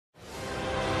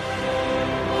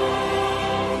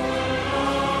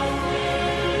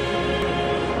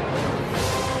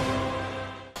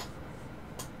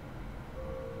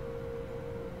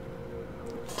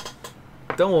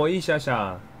等我一下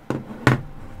下。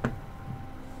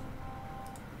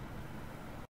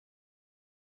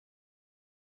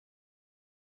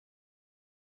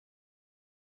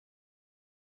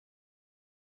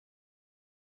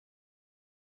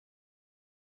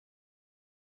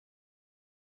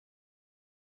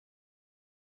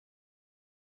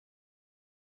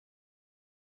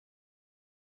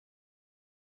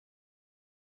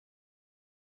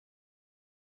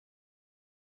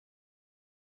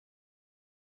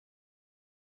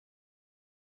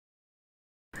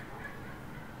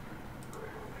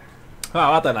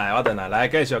好，我等来，来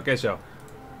继续。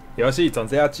游戏总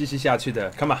是要继续下去的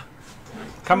 ，Come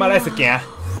on，let's go。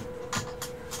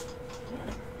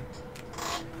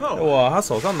哇，他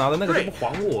手上拿的那个就不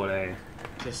还我嘞。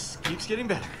This keeps getting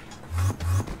better.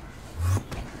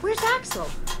 Where's Axel?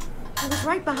 He was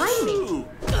right behind me.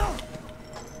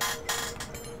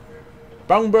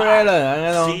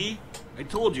 Umbrella， See? I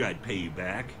told you I'd pay you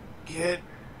back. Get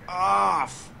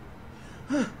off.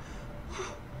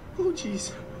 Oh,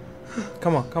 jeez.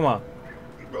 Come on.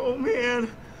 Oh, man.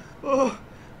 Oh,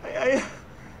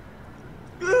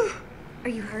 Are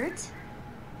you hurt?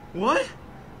 What?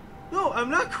 No, I'm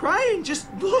not crying. Just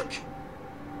look.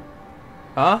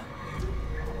 啊？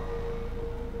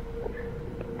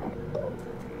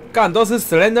干都是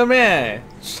Slender Man，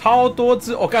 超多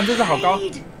只，我干这只好高。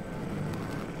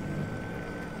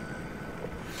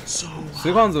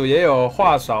实况组也有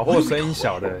话少或声音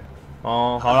小的。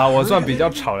哦，好啦，我算比较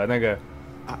吵的那个。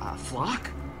A flock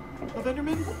of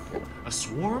Endermen? A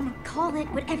swarm? Call it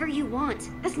whatever you want,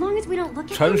 as long as we don't look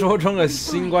at 传说中的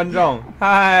新观众，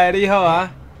嗨，你好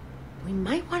啊。We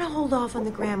might want to hold off on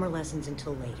the grammar lessons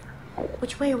until later.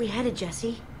 Which way are we headed,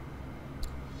 Jesse?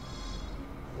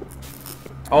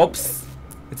 Oops，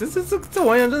 这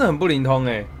玩意真的很不灵通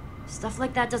哎。Stuff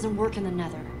like that doesn't work in the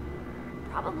Nether.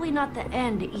 Probably not the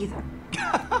end either.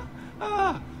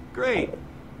 Great.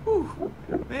 Whew.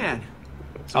 Man.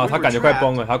 啊，他感觉快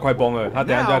崩了，他快崩了，他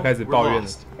等一下就要开始抱怨了。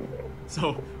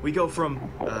So we go from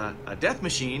a death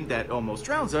machine that almost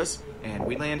drowns us, and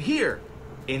we land here,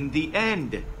 in the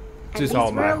end. 至少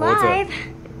我们还活着，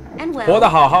 And well, 活得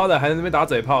好好的，还在那边打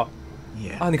嘴炮。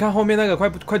Yeah. 啊，你看后面那个快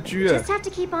狙了。 just have to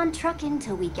keep on trucking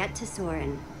till we get to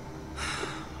Soren.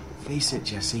 Face it,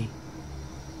 Jesse.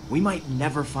 We might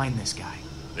never find this guy.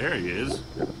 There he is.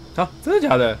 啊，真的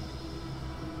假的？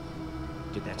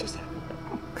 Did that just happen?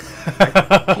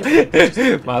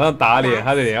 马上打脸，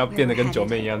他的脸要变得跟九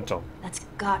妹一样肿。 That's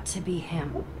got to be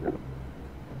him.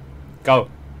 Go,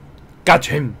 got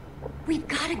him. We've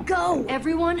got to go.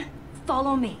 Everyone,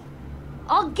 follow me.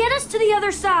 I'll get us to the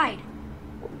other side.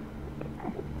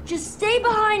 Just stay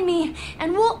behind me,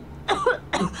 and we'll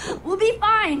be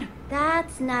fine.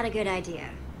 That's not a good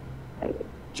idea.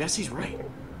 Jesse's right.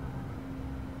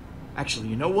 Actually,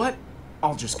 you know what?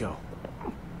 I'll just go.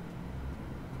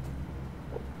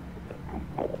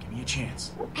 Give me a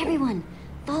chance. Everyone,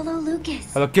 follow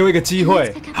Lucas. 他说：“给我一个机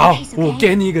会。”好，我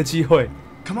给你一个机会。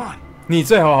 Come on. 你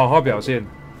最好好好表现，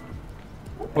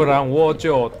不然我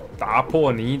就打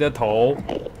破你的头。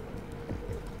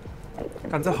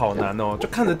看这好难哦，就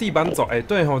看着地板走。哎，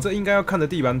对哦，这应该要看着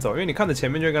地板走，因为你看着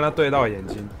前面就会跟他对到眼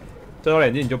睛，对到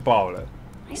眼睛你就爆了。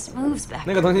Nice moves back.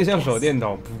 那个东西像手电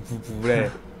筒，噗嘞。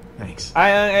Thanks.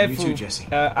 INF You too, Jesse.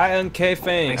 INK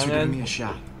fan Thanks for giving me a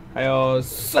shot. 还有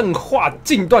圣化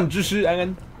禁断之师安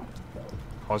安，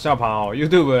好下爬哦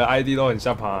 ！YouTube 的 ID 都很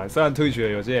下爬，虽然Twitch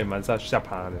有些也蛮下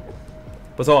爬的，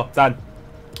不错，赞！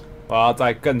我要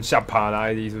再更下爬的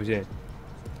ID 出现，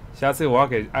下次我要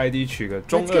给 ID 取个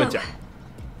中二奖。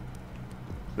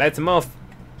Let's move！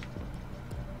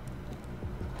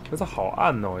 可是好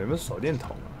暗哦，有没有手电筒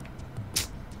啊？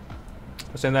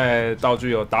现在道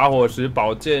具有打火石、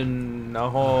宝剑，然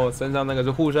后身上那个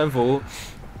是护身符。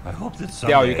 I hope that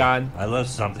someday I love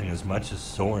something as much as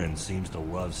Soren seems to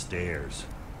love stairs.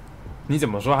 你怎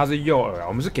么说他是诱饵啊？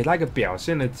我们是给他一个表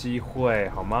现的机会，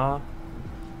好吗？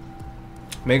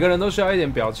每个人都需要一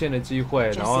点表现的机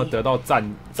会，然后得到赞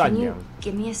扬。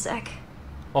Give me a sec.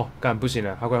 哦，干不行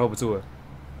了，他快 hold 不住了。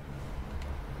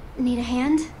Need a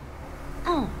hand?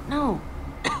 Oh no,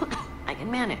 I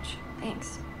can manage.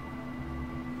 Thanks.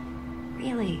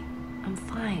 Really, I'm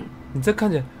fine. 你这看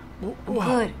起来，I'm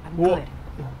good. I'm good.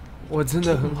 我真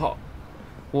的很好，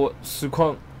我实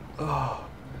况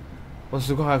我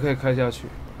实况还可以开下去，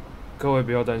各位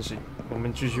不要担心，我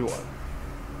们继续玩。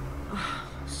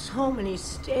So many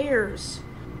stairs.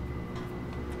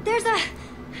 There's a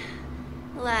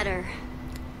ladder.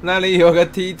 那里有个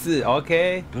梯子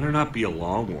 ，OK。 Better not be a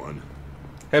long one.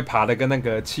 会爬的跟那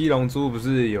个七龙珠不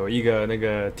是有一个那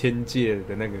个天界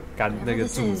的那个杆那个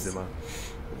柱子吗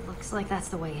Looks like that's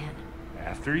the way in.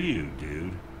 After you,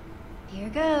 dude.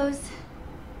 Here goes.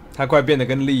 他快变得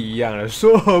跟力一样了，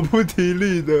说好不提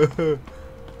力的。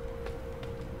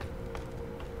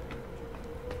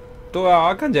对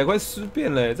啊，看起来快尸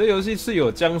变了。这游戏是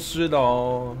有僵尸的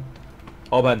哦。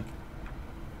Open，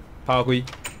 趴开。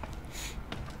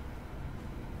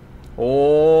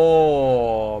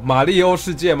哦，马里奥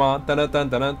世界吗？当当当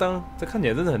当当当，这看起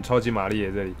来真的很超级玛丽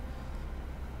耶！这里。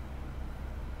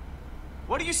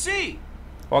What do you see?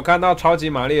 我看到超级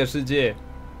玛丽的世界。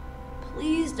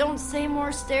Please don't say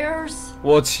more stairs.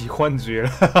 我起幻觉了。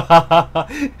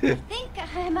I think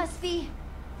I must be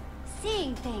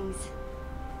seeing things.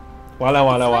 完了，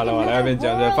要变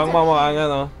讲的，帮忙安安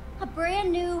哦。A brand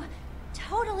new,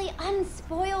 totally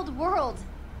unspoiled world.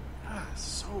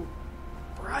 So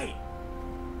bright.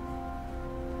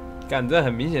 干，这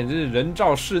很明显就是人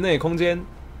造室内空间。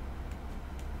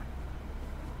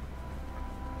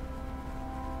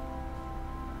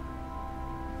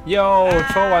又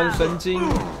抽完神经，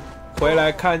回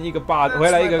来一个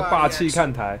霸气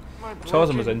看台，抽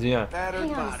什么神经啊？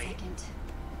 Hang on a second.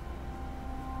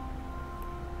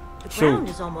 树，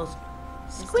 This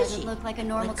doesn't look like a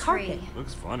normal tree.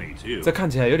 Looks funny too. 这看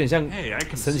起来有点像 Hey, I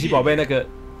can 神 see 奇 it. 宝贝那个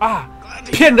啊，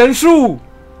骗人树，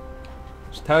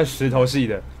它是石头系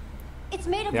的， It's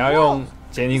made of 你要用 wool.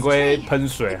 杰尼龟喷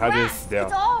水，它就会死掉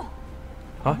It's。all.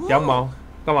 啊，羊毛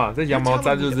干嘛？这 You're 羊毛 telling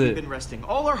毡 me 就 that 是 we've been resting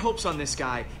all our hopes on this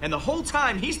guy, and the whole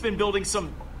time he's been building some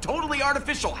totally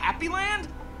artificial happy land?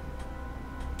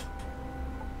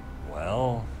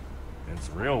 Well, it's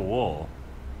real wool.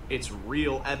 It's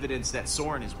real evidence that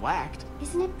Soren is whacked.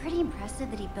 Isn't it pretty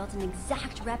impressive that he built an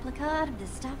exact replica out of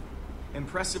this stuff?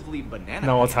 Impressively banana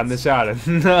让我馋得 pants. 吓人。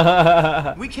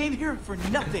 We came here for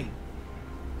nothing.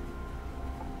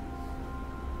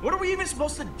 What are we even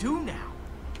supposed to do now?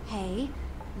 Hey,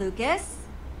 Lucas,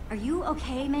 are you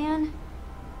okay, man?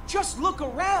 Just look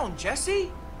around,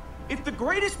 Jesse. If the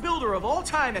greatest builder of all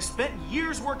time has spent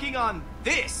years working on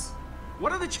this,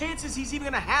 what are the chances he's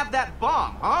even gonna have that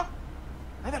bomb, huh?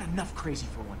 I've had enough crazy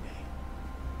for one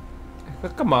day.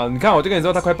 干嘛？你看，我就跟你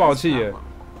说，他快爆气了。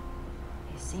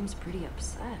 He seems pretty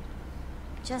upset.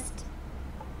 Just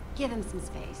give him some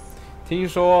space. 听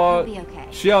说 He'll be okay.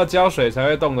 需要浇水才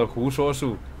会动的胡说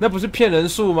树，那不是骗人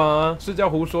树吗？是叫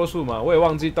胡说树吗？我也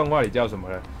忘记动画里叫什么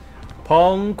了。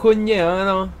彭坤彦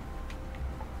哦，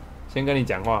先跟你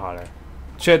讲话好了，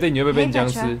确定你会不会变僵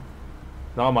尸，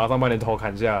然后马上把你头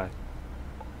砍下来。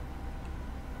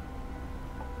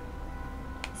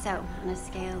 So, on a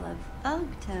scale of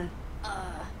to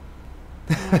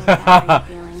how are you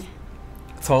feeling?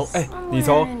 从你 Somewhere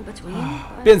从 in between,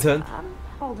 but 变成 I'm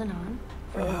holding on.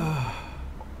 for now.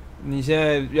 你现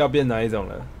在要变哪一种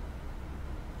了？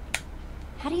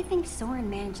 How do you think Soren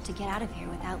managed to get out of here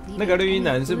without leaving? 那个绿衣 any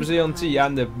男是不是 clues 用 behind? 季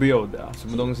安的 build 啊？什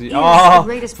么东西 He is 啊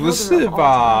the greatest？不是 builder of all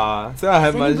吧？这样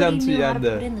还 If 蛮像 anybody 季 knew how 安 to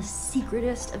的 put。in the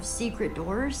secretest of secret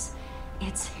doors,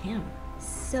 it's him.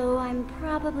 So I'm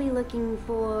probably looking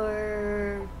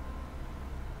for.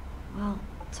 Well,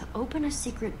 to open a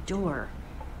secret door,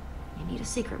 you need a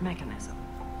secret mechanism.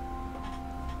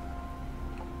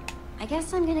 I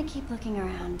guess I'm gonna keep looking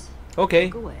around. OK，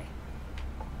 Look away.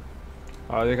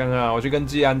 好，再看看，我去跟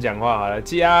季安讲话好了。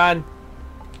季安，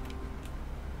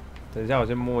等一下，我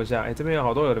先摸一下。这边有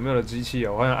好多有的没有的机器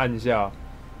哦，我好想按一下哦。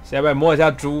要不要摸一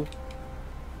下猪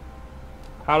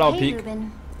 ？Hello Hey, Pig， Ruben.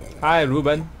 Hi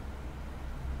Ruben。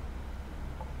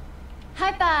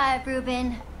 High five,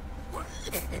 Ruben.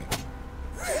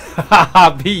 哈哈，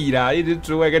屁啦！一只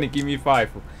猪会跟你 give me five。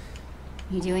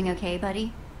 You doing okay, buddy?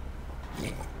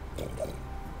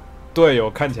 队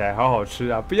友看起来好好吃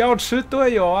啊！不要吃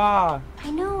队友啊！ I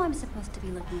know I'm supposed to be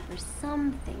looking for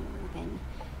something, Ruben.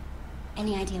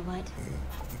 Any idea what?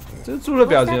 这猪的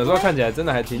表情有时候看起来真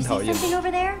的还挺 You 讨 see 厌 something 的。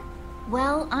 over there?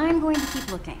 Well, I'm going to keep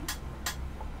looking.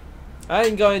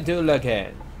 I'm going to look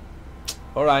at.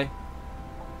 Alright，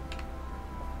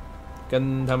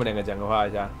 跟他们两个讲个话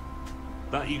一下。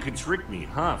 Thought you could trick me,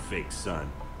 huh, fake son?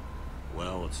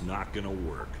 Well, it's not gonna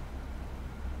work.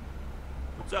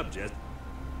 What's up, Jess?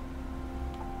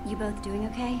 You both doing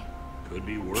okay? Could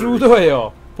be 猪 worse. 队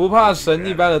友不怕神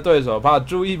一般的对手，怕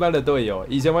猪一般的队友。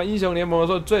以前玩英雄联盟的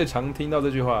时候，最常听到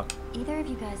这句话。 Either of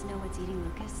you guys know what's eating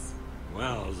Lucas?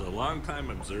 Well, as a longtime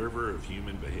observer of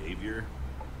human behavior,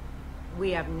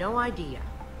 We have no idea.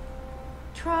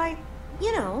 Try,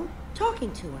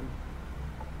 talking to him.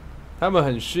 他们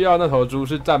很需要那头猪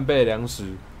是战备粮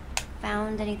食。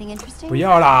 Found anything interesting? 不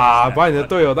要啦，把你的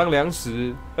队友当粮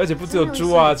食，而且不只有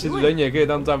猪啊，其实人也可以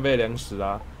当战备粮食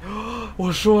啊。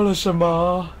我说了什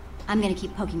么？ I'm gonna keep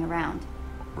poking around.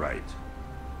 right.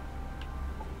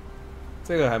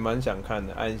 这个还蛮想看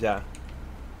的，按一下。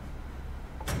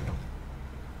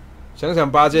想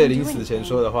想八戒临死前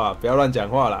说的话，不要乱讲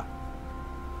话啦。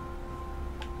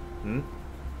嗯，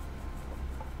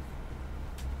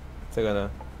这个呢？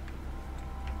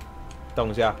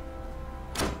动一下。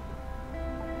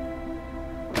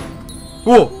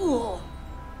哇！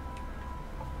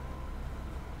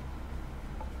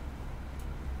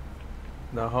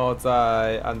然后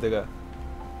再按这个。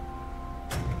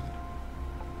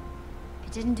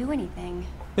It didn't do anything.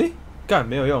 诶，干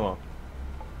没有用哦。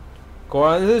果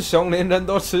然是熊连人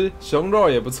都吃，熊肉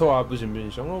也不错啊。不行不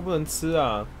行，熊肉不能吃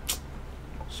啊，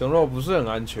熊肉不是很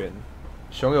安全，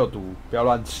熊有毒，不要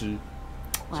乱吃。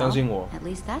相信我。At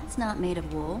least that's not made of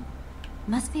wool.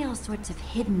 Must be all sorts of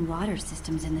hidden water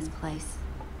systems in this place.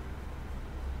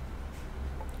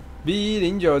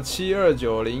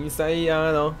 B09729031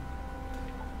安哦。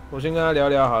我先跟他聊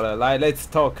聊好了，来 ，Let's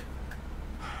talk。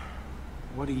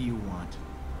 What do you want?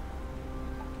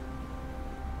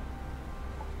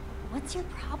 What's your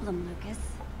problem, Lucas?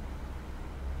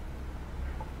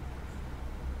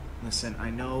 Listen,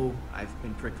 I know I've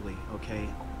been prickly, okay?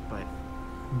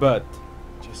 But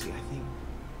Jesse, I think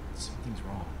something's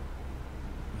wrong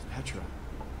with Petra.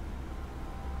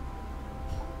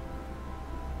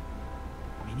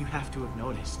 I mean, you have to have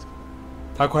noticed.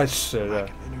 他快死了。 Lack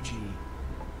of energy,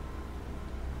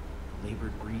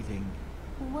 labored breathing.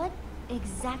 What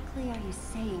exactly are you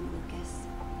saying, Lucas?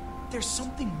 There's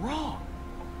something wrong.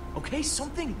 Okay,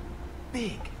 something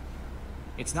big.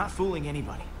 It's not fooling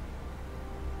anybody.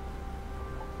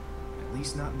 At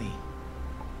least not me.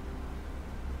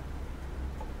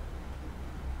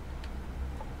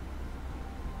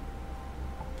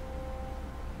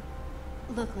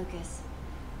 Look, Lucas.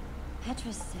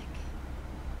 Petra's sick.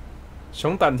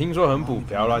 熊胆听说很补，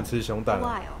不要乱吃熊 A 胆。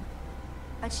 while.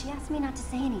 But she asked me not to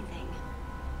say anything.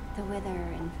 The wither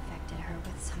infected her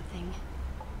with something.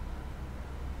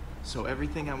 So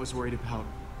everything I was worried about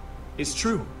is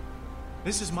true.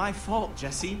 This is my fault,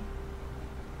 Jesse.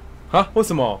 啊？为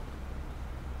什么？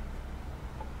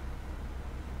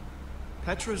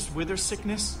 Petra's wither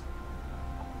sickness?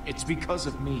 It's because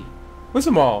of me. 为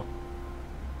什么？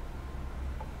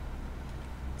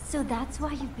 So that's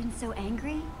why you've been so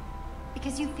angry?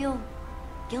 Because you feel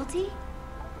guilty?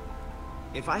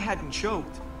 If I hadn't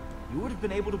choked, you would have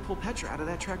been able to pull Petra out of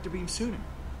that tractor beam sooner.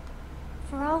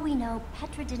 For all we know,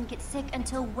 Petra didn't get sick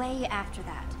until way after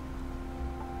that.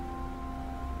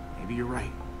 Maybe you're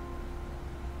right.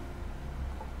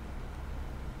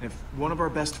 If one of our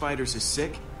best fighters is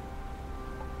sick,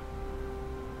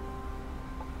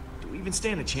 do we even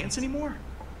stand a chance anymore?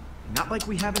 Not like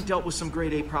we haven't dealt with some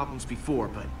grade A problems before,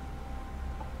 but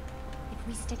If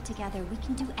we stick together, we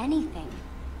can do anything.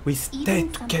 We stay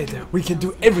together, we can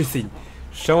do everything.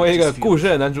 身为一个故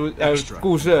事的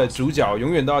故事的主角，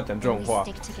永远都要讲这种话。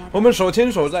我们手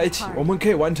牵手在一起，我们可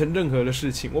以完成任何的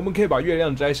事情。我们可以把月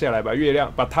亮摘下来，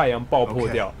把太阳爆破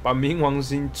掉，把冥王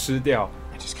星吃掉，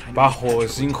把火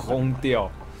星轰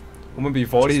掉。我们比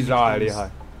佛利扎还厉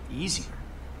害。easier.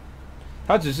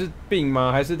 他只是病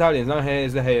吗？还是他脸上黑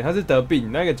是黑？他是得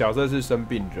病，那个角色是生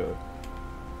病者。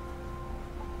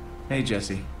 Hey,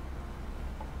 Jesse.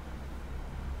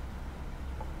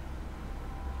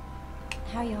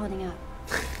 How are you holding up?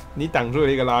 你挡住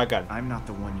了一个拉杆。 I'm not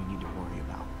the one you need to worry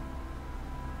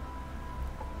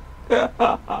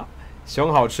about. 熊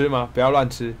好吃吗？不要乱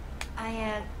吃。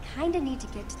 I kinda need to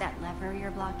get to that lever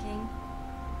you're blocking.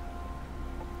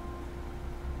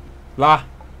 拉。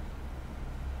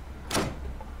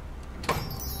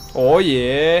哦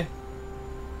耶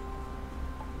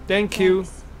 ！Thank you。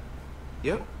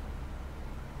 Yep.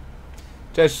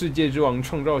 在世界之王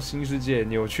创造新世界，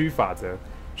扭曲法则，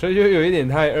所以就有一点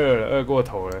太饿了，饿过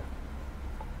头了。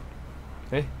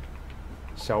哎，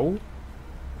小屋，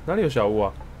哪里有小屋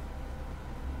啊？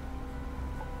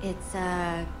 It's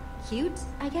cute,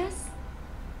 I guess.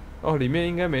 哦，里面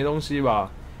应该没东西吧？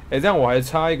哎，这样我还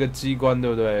差一个机关，对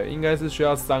不对？应该是需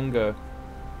要3个。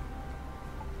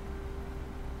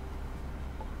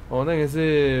哦，那个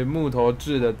是木头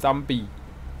制的脏币，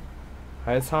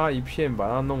还差一片把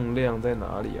它弄亮，在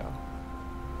哪里啊？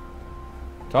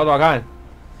找找看。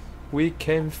We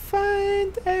can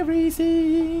find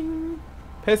everything。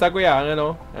配啥鬼啊？安安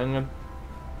哦，安安。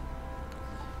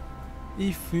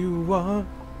If you want,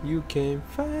 you can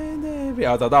find everything。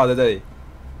啊，找到了，在这里。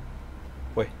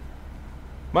喂，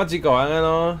马吉狗安安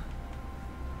哦。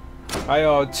还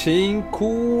有秦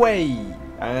枯味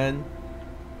安安。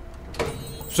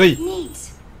睡。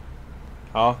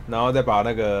好，然后再把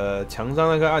那个墙上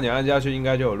那颗按钮按下去，应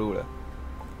该就有路了。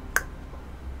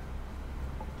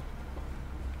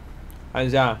按一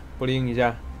下，布灵一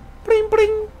下，布灵布灵。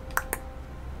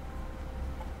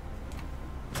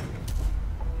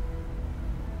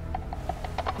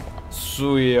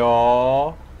水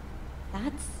哦。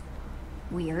That's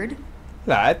weird.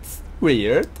 That's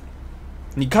weird.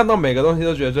 你看到每个东西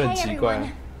都觉得这很 Hey 奇怪。 everyone.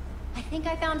 I think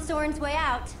I found Soren's way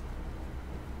out.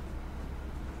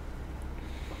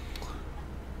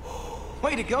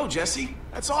 Way to go, Jesse.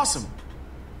 That's awesome.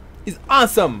 It's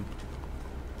awesome.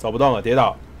 走不动了，跌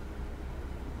倒。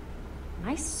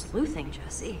Nice sleuthing,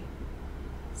 Jesse.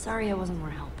 Sorry I wasn't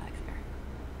more help back there.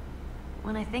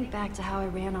 When I think back to how I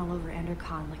ran all over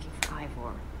Endercon looking for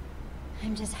Ivor,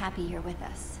 I'm just happy you're with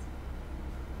us.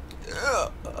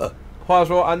 话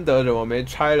说安德怎么没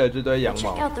拆了这堆羊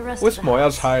毛 Check out the rest？ of 为 the 什么要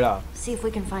house. 拆啦？ See if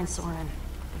we can find Soren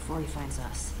before he finds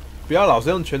us. 不要老是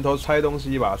用拳头拆东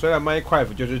西吧。虽然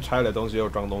Minecraft 就是拆了东西又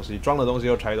装东西，装了东西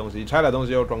又拆东西，拆了东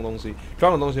西又装东西，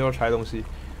装了东西又拆东西。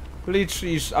Which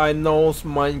is I know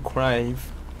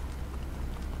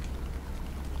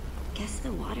Minecraft。Guess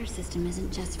the water system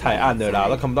isn't just for 太 the 暗了啦， outside.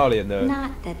 都看不到脸的。 Not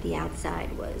that the outside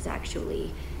was actually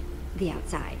the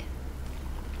outside.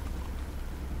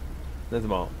 那什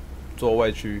么，座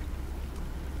位区。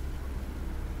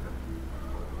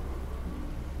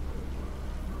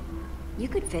You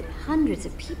could fit hundreds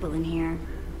of people in here,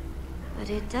 but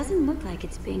it doesn't look like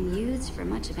it's being used for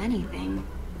much of anything.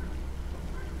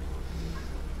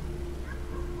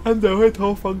 安德会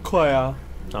偷方块啊？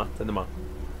啊，真的吗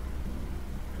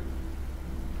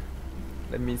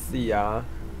 ？Let me see 啊。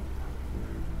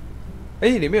哎，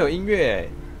里面有音乐哎。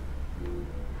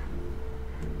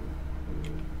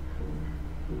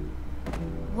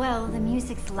Well, the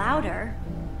music's louder,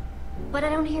 but I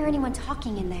don't hear anyone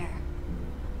talking in there.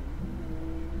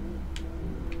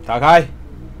 打开。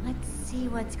 Let's see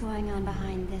what's going on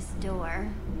behind this door.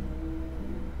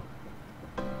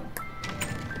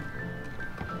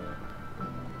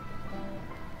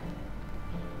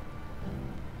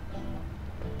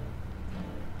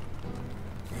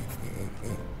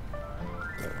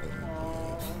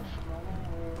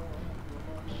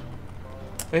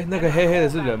 哎，那个黑黑的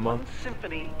是人吗？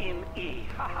 Symphony in E.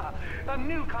 A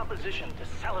new composition to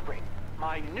celebrate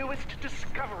my newest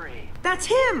discovery. That's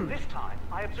him! This time,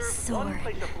 I observed Sword. one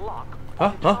place of lock.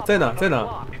 啊，在哪？在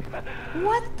哪？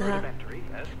 What the? Rudimentary,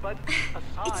 yes, but a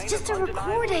sign It's just a of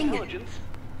undeniable recording. intelligence.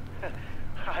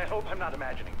 I hope I'm not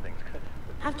imagining things.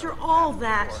 After all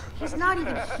that, he's not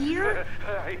even here?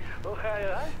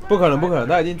 不可能，不可能，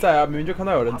他已经在啊！明明就看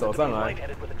到有人走上来。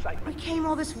 Lightheaded with excitement. We came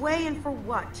all this way and for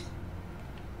what?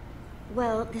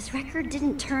 Well, this record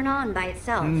didn't turn on by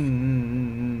itself.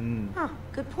 Huh,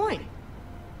 good point.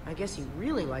 I guess he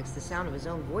really likes the sound of his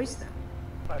own voice then.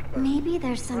 Maybe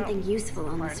there's something useful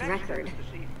on this record. To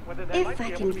see whether they might If be I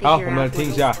able can to- figure Oh, out I'm what gonna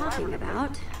he's think, talking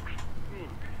about.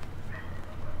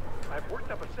 I've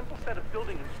worked up a simple set of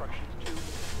building instructions to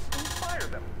inspire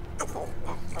them. I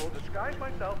will disguise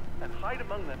myself and hide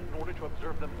among them in order to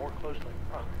observe them more closely.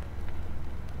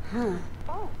 Huh.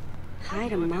 Oh,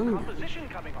 Hide a new among them. composition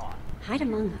coming on. Hide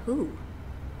among who?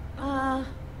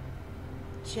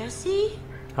 Jesse?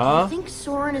 Huh? I think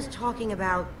Soren is talking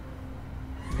about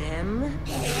them?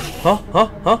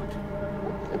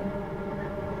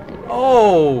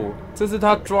 哦，这是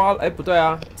他抓，哎，不对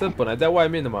啊，这本来在外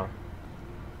面的嘛。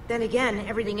 Then again,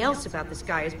 everything else about this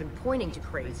guy has been pointing to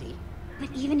crazy.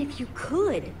 But even if you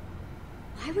could,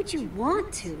 why would you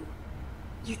want to?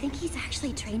 You think he's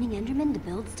actually training Endermen to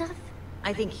build stuff?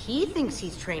 I think he thinks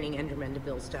he's training Endermen to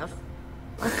build stuff.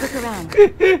 Let's look around. See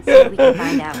what we can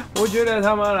find out. 我觉得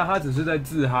他妈的他只是在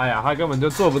自嗨啊，他根本就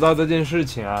做不到这件事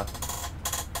情啊。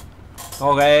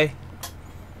OK，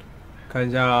 看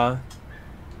一下啊，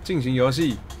进行游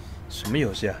戏，什么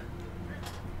游戏啊？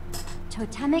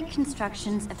 Totemic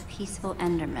constructions of peaceful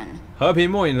Endermen. 和平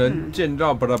末影人建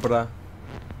造巴拉巴拉。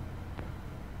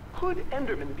 Could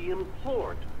Endermen be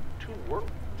implored to work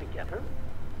together?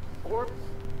 Or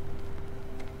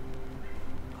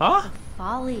Ah?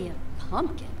 Folly of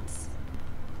pumpkins.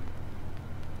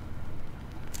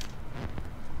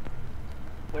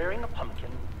 wearing a pumpkin?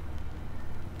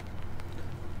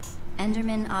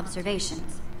 Enderman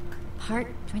observations. Part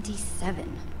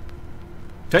 27.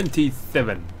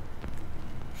 27。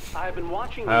 I've been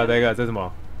watching 还有这个，这是什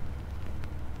么？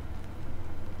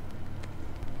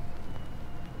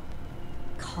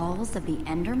 Calls of the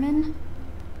Enderman?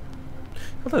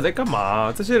 他到底在干嘛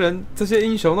啊？这些人，这些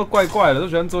英雄都怪怪的，都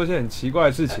喜欢做一些很奇怪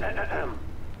的事情。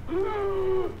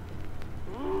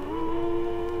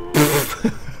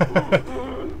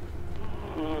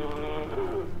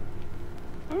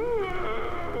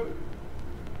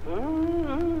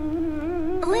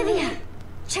Olivia!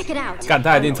 Check it out! 干，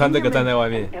他一定穿这个站在外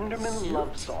面。 Enderman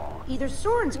love song. Either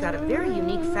Soren's got a very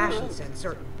unique fashion sense,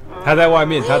 or 他在外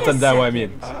面，他站在外面。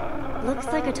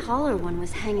Looks like a taller one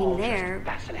was hanging there,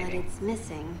 but it's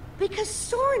missing. Because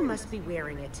Soren must be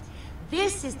wearing it.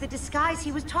 This is the disguise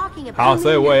he was talking about. 好，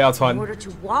所以我也要穿。 In order to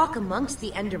walk amongst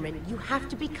the Endermen, you have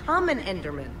to become an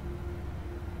Enderman.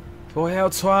 我要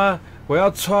穿，我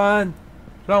要穿，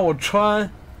让我穿。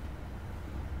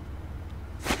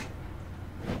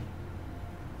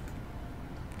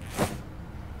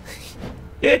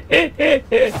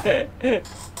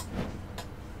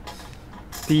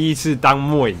第一次当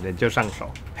末影人就上手，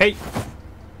嘿，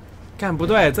干不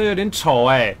对，这有点丑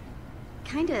哎。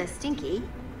Kinda stinky,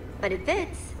 but it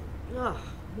fits. Ugh,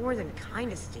 more than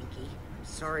kinda stinky. I'm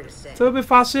sorry to say. 这会被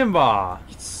发现吧？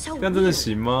 It's so 这样真的 weird.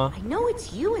 行吗？ I know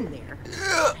it's you in there.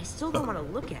 But I still don't want to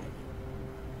look at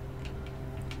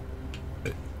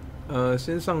you.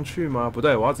 先上去吗？不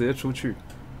对，我要直接出去。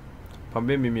旁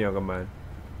边明明有个门。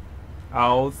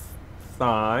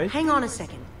Outside. Hang on a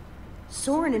second.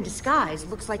 Soren in disguise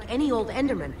looks like any old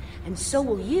Enderman, and so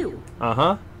will you.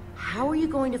 Uh-huh. How are you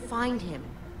going to find him?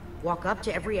 Walk up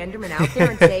to every Enderman out there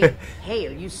and say, "Hey,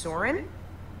 are you Soren?"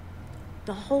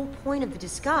 The whole point of the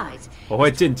disguise 我会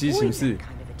is to 见机行 avoid 事。 that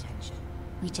kind of attention.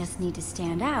 We just need to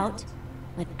stand out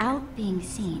without being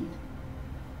seen.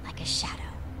 Like a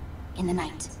shadow in the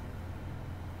night.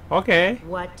 OK.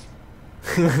 What?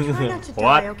 Try not to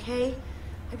What? die, okay?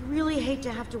 I'd really hate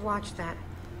to have to watch that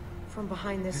from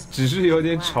behind this. 只是有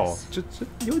点丑 glass.，这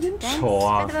有点 Thanks 丑 for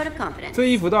啊 the！vote of confidence. 这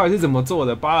衣服到底是怎么做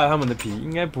的？扒了他们的皮，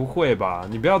应该不会吧？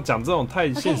你不要讲这种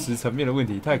太现实层面的问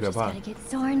题，太可 Just 怕了 gotta。get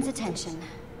Soren's attention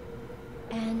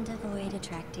and avoid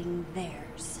attracting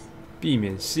theirs. 避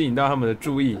免吸引到他们的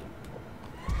注意。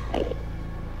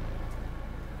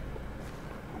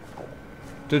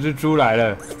这只猪来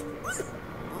了。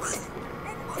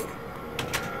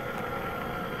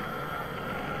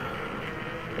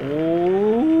哦，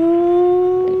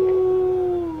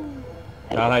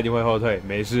然后他一定会后退，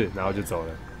没事，然后就走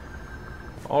了。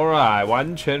Alright，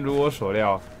 完全如我所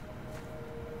料，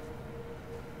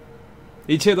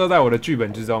一切都在我的剧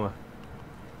本之中啊。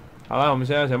好了，我们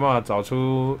现在想办法找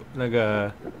出那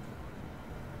个，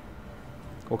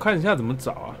我看一下怎么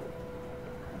找啊。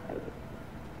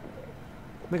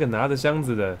那个拿着箱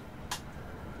子的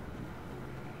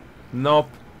 ，Nope，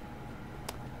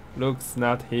 looks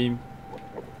not him。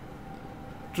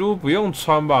猪不用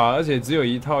穿吧，而且只有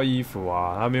一套衣服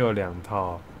啊，他没有2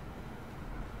套。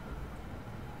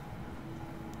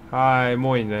嗨，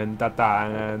末影人大大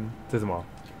安安，这什么？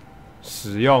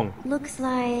使用 Looks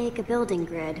like a building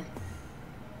grid.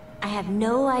 I have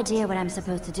no idea what I'm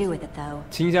supposed to do with it, though.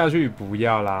 亲下去不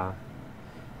要啦。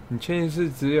你确定是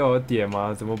只有点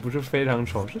吗？怎么不是非常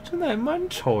丑？是真的还蛮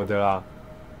丑的啦。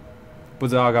不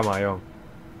知道干嘛用。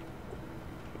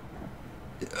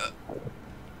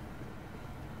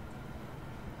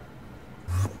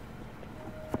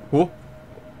哦，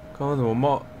刚刚怎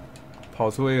么跑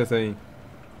出一个声音？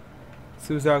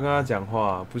是不是要跟他讲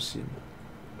话啊？不行。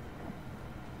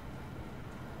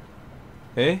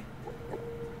哎，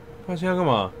他现在干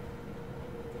嘛？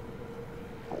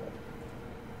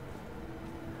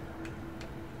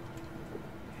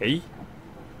哎，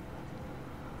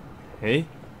哎，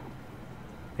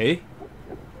哎，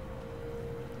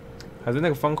还是那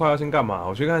个方块要先干嘛？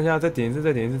我去看一下，再点一次，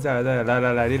再点一次，再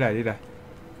来，你来，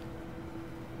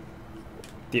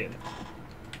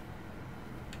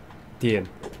点，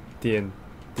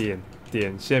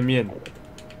线面，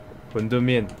馄饨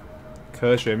面，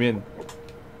科学面。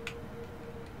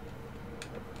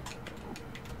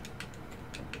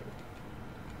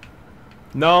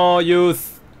No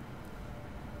use。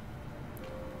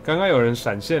刚刚有人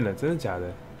闪现了，真的假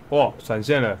的？哇，闪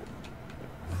现了，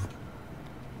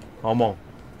好猛！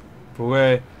不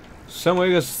会，身为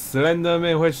一个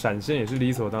Slenderman 会闪现也是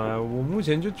理所当然。我目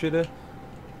前就觉得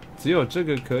只有这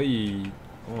个可以，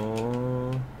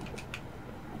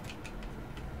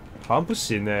好像不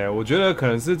行哎。我觉得可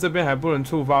能是这边还不能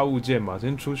触发物件吧，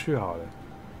先出去好了。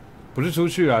不是出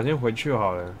去啦，先回去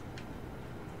好了。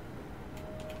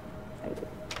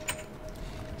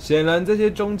显然，这些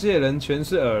中介人全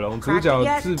是耳聋，主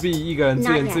角自闭，一个人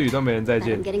自言自语都没人再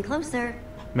见，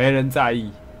没人在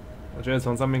意。我觉得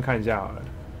从上面看一下好了，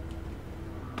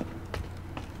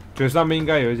觉得上面应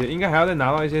该有一些，应该还要再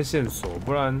拿到一些线索，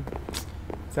不然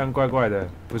这样怪怪的，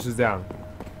不是这样。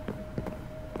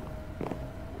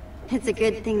It's a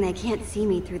good thing they can't see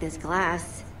me through this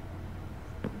glass.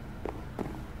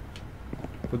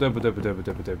 不对，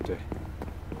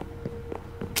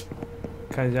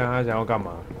看一下他想要干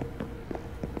嘛。